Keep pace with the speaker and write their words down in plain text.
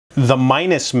The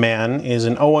Minus Man is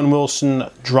an Owen Wilson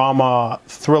drama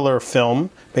thriller film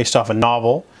based off a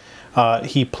novel.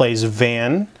 He plays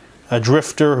Van, a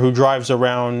drifter who drives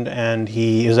around, and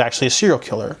he is actually a serial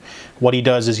killer. What he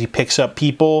does is he picks up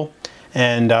people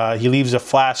and he leaves a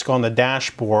flask on the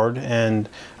dashboard and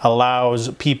allows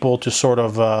people to sort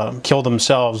of kill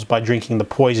themselves by drinking the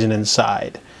poison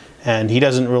inside. And he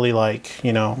doesn't really, like,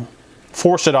 you know,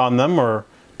 force it on them or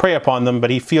prey upon them, but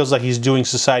he feels like he's doing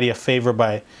society a favor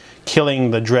by killing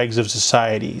the dregs of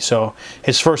society. So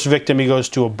his first victim, he goes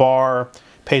to a bar,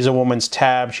 pays a woman's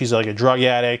tab, she's like a drug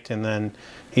addict, and then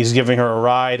he's giving her a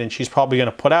ride and she's probably going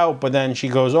to put out, but then she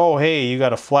goes, oh hey, you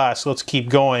got a flask, let's keep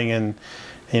going, and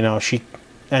you know, she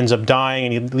ends up dying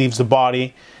and he leaves the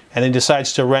body and then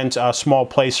decides to rent a small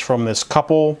place from this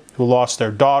couple who lost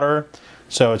their daughter.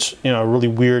 So it's, you know, a really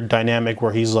weird dynamic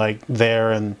where he's like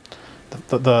there and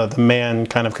the man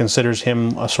kind of considers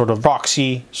him a sort of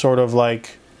proxy, sort of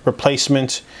like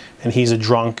replacement, and he's a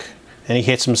drunk and he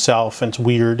hits himself and it's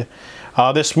weird.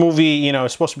 This movie, you know,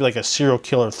 is supposed to be like a serial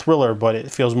killer thriller, but it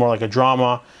feels more like a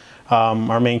drama.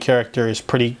 Our main character is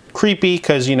pretty creepy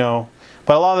because, you know,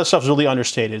 but a lot of this stuff is really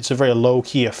understated. It's a very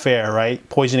low-key affair, right?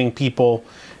 Poisoning people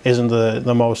isn't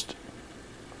the most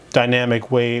dynamic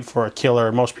way for a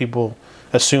killer. Most people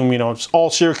assume, you know, it's all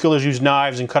serial killers use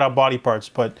knives and cut out body parts,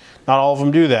 but not all of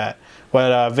them do that.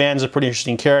 But Van's a pretty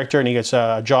interesting character, and he gets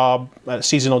a job, a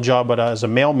seasonal job, but as a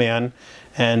mailman,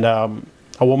 and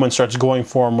a woman starts going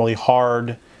for him really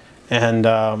hard, and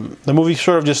the movie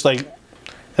sort of just like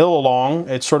a little long.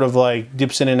 It sort of like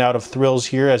dips in and out of thrills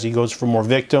here as he goes for more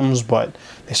victims, but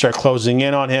they start closing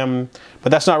in on him.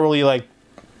 But that's not really like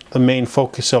the main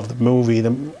focus of the movie.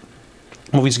 The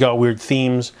movie's got weird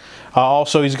themes.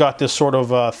 Also, he's got this sort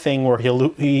of thing where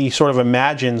he sort of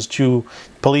imagines two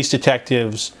police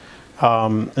detectives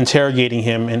interrogating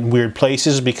him in weird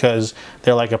places because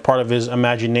they're like a part of his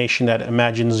imagination that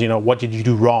imagines, you know, what did you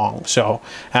do wrong? So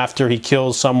after he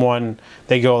kills someone,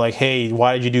 they go like, hey,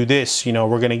 why did you do this? You know,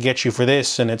 we're going to get you for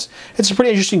this. And it's a pretty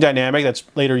interesting dynamic that's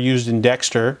later used in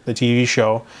Dexter, the TV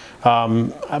show.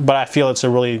 But I feel it's a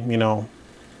really, you know,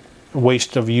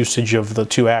 waste of usage of the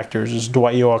two actors, is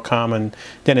Dwight Yoakam and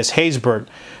Dennis Haysbert.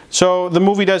 So the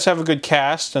movie does have a good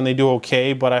cast and they do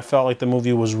okay, but I felt like the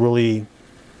movie was really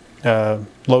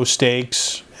low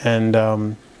stakes, and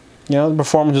you know, the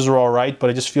performances are all right, but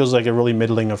it just feels like a really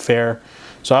middling affair.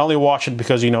 So I only watch it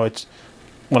because, you know, it's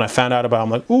when I found out about it, I'm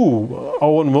like, ooh,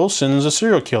 Owen Wilson's a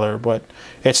serial killer, but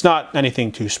it's not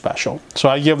anything too special. So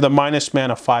I give The Minus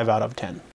Man a 5 out of 10.